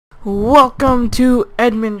Welcome to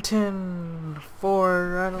Edmonton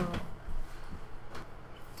for, I don't know,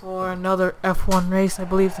 for another F1 race. I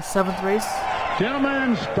believe the 7th race.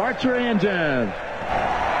 Gentlemen, start your engine.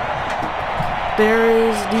 There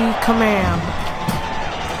is the command.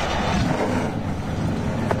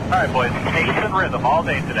 Alright boys, pace and rhythm all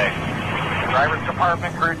day today. Driver's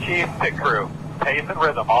compartment, crew chief, pit crew. Pace and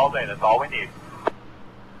rhythm all day, that's all we need.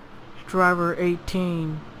 Driver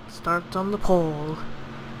 18 starts on the pole.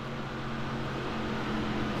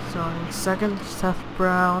 Starting second, Seth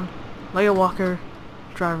Brown, Leia Walker,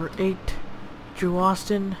 driver 8, Drew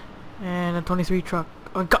Austin, and a 23 truck,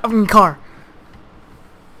 car.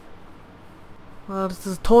 Well, this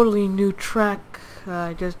is a totally new track.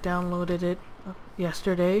 I just downloaded it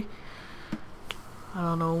yesterday. I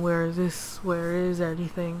don't know where is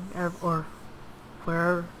anything, or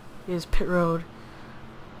where is pit road,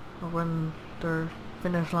 or when their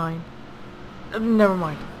finish line. Never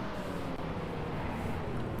mind.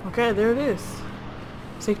 Okay, there it is.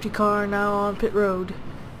 Safety car now on pit road.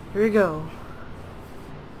 Here we go.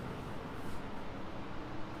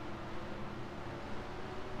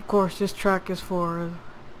 Of course, this track is for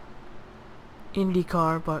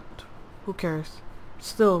IndyCar, but who cares?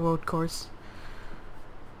 Still a road course.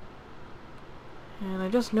 And I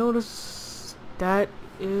just noticed that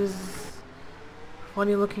is a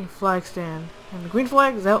funny looking flag stand. And the green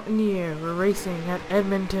flag is out in the air. We're racing at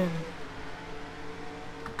Edmonton.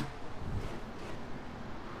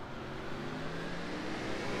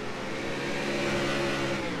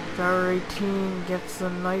 Driver 18 gets a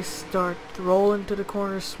nice start, roll into the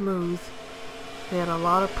corner smooth. They had a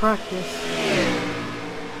lot of practice.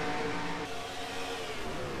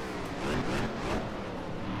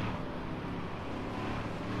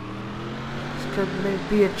 This could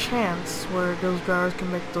be a chance where those drivers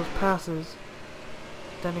can make those passes.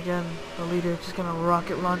 Then again, the leader is just gonna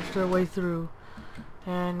rocket launch their way through.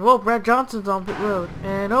 And whoa, Brad Johnson's on pit road.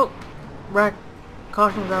 And oh, Brad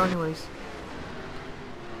caution's out anyways.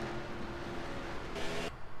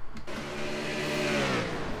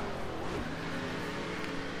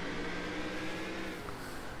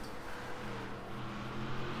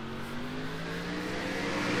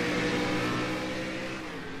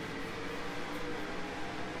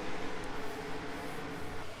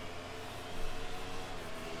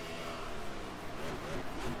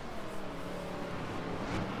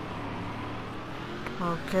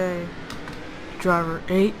 Okay, driver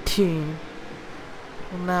 18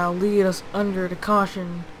 will now lead us under the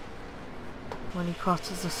caution when he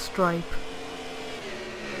crosses the stripe.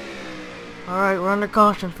 Alright, we're under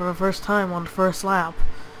caution for the first time on the first lap.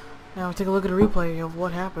 Now take a look at the replay of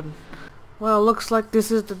what happened. Well, it looks like this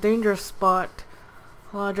is the dangerous spot.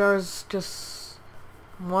 A lot of drivers just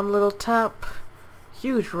one little tap,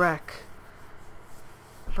 huge wreck.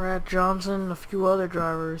 Brad Johnson, a few other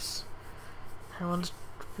drivers. And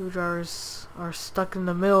few drivers are stuck in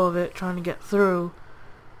the middle of it trying to get through,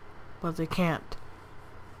 but they can't.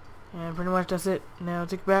 And pretty much that's it. Now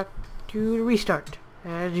take back to the restart,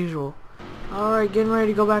 as usual. Alright, getting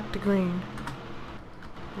ready to go back to green.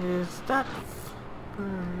 Is that...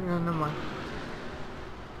 never mind.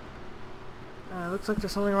 Looks like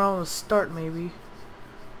there's something wrong with the start, maybe.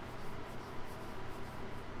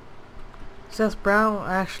 Seth Brown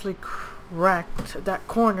actually wrecked that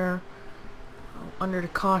corner under the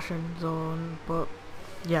caution zone, but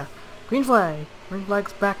yeah. Green flag. Green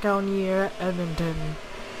flag's back out in the air at Edmonton.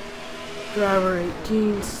 Driver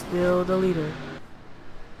 18 still the leader.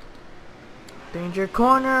 Danger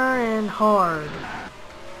corner and hard.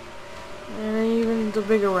 And even the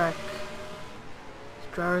bigger wreck.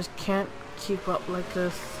 Drivers can't keep up like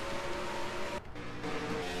this.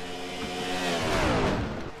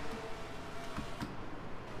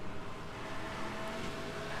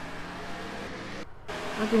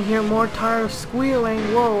 I can hear more tires squealing.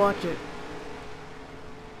 Whoa, watch it.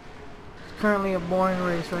 It's currently a boring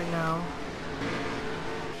race right now.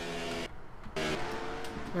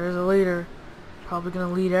 There's a leader. Probably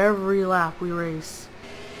gonna lead every lap we race.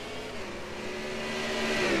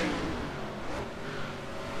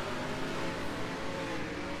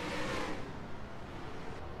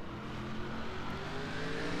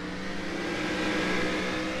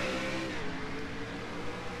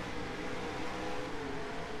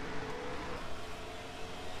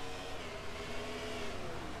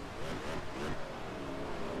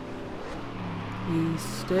 He's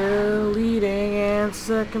still leading, and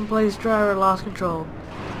second place driver lost control.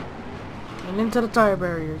 And into the tire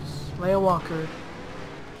barriers. Leia Walker.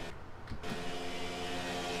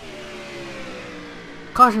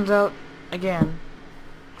 Caution's out again.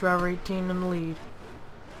 Driver 18 in the lead.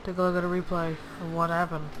 Take a look at a replay of what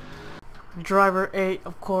happened. Driver 8,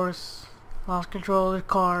 of course, lost control of the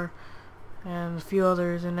car, and a few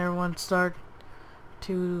others, and everyone start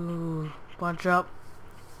to bunch up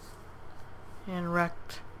and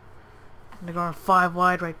wrecked. And they're going 5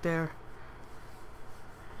 wide right there.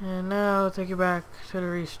 And now take you back to the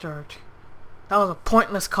restart. That was a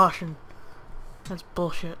pointless caution. That's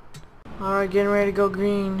bullshit. Alright, getting ready to go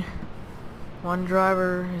green. One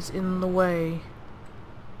driver is in the way.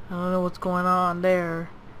 I don't know what's going on there,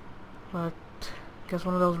 but I guess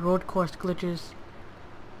one of those road course glitches.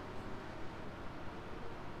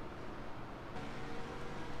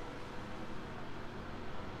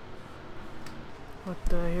 But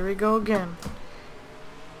here we go again.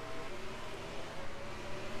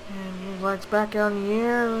 And his lights back out in the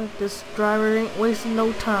air. This driver ain't wasting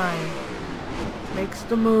no time. Makes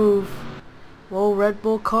the move. Whoa, Red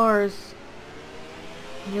Bull cars.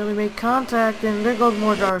 Nearly make contact, and there goes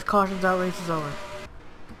more drivers. Cautions out, race is over.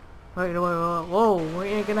 Wait, whoa, we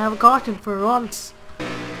ain't gonna have a caution for once.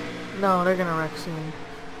 No, they're gonna wreck soon.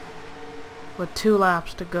 With 2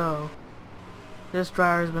 laps to go. This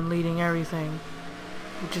driver's been leading everything,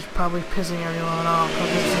 which is probably pissing everyone off because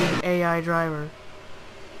it's an AI driver.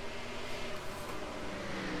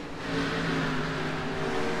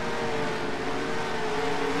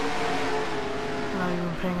 Not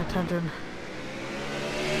even paying attention.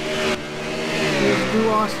 Here's Drew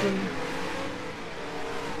Austin.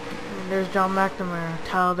 And there's John McNamara,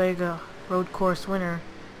 Talladega road course winner.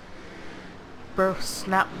 Burke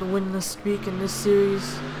snapped the winless streak in this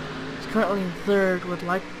series. He's currently in 3rd, would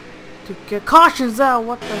like to get cautions out.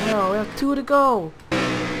 What the hell? We have 2 to go.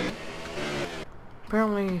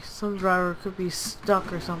 Apparently some driver could be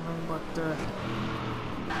stuck or something, but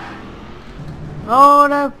oh,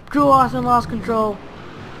 that Drew Austin lost control.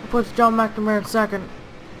 It puts John McNamara in 2nd.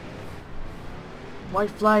 White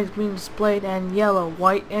flags being displayed and yellow,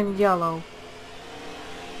 white and yellow.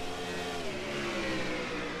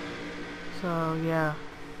 So yeah.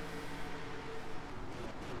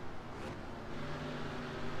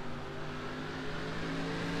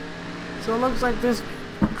 So it looks like this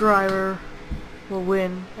driver will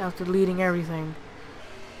win after leading everything.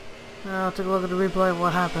 Now take a look at the replay of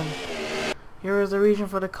what happened. Here is the reason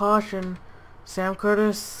for the caution. Sam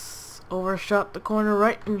Curtis overshot the corner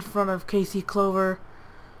right in front of Casey Clover,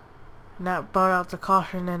 and that brought out the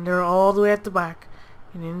caution, and they're all the way at the back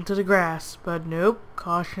and into the grass. But nope,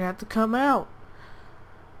 caution had to come out.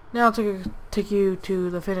 Now I'll take you to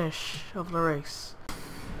the finish of the race.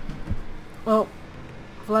 Well,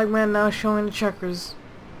 flagman now showing the checkers.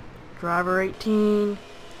 Driver 18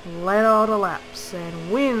 led all the laps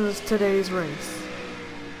and wins today's race.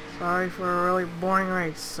 Sorry for a really boring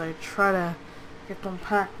race. I try to get them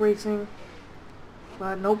pack racing,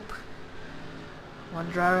 but nope. One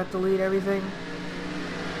driver had to lead everything,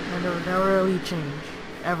 and there was never a lead change,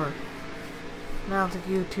 ever. Now I'll take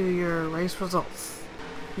you to your race results.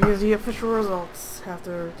 Here's the official results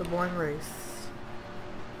after the boring race.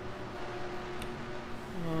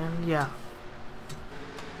 And yeah.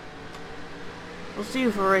 We'll see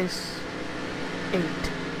you for race 8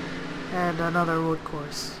 and another road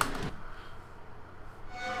course.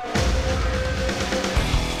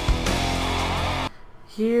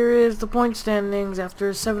 Here is the point standings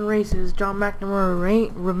after 7 races. John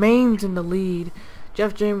McNamara remains in the lead.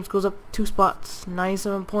 Jeff James goes up 2 spots,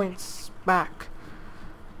 97 points back.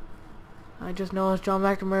 I just noticed John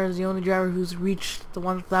McNamara is the only driver who's reached the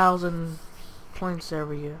 1,000 points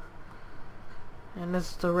every year. And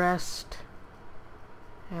that's the rest.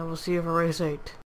 And we'll see you for race 8.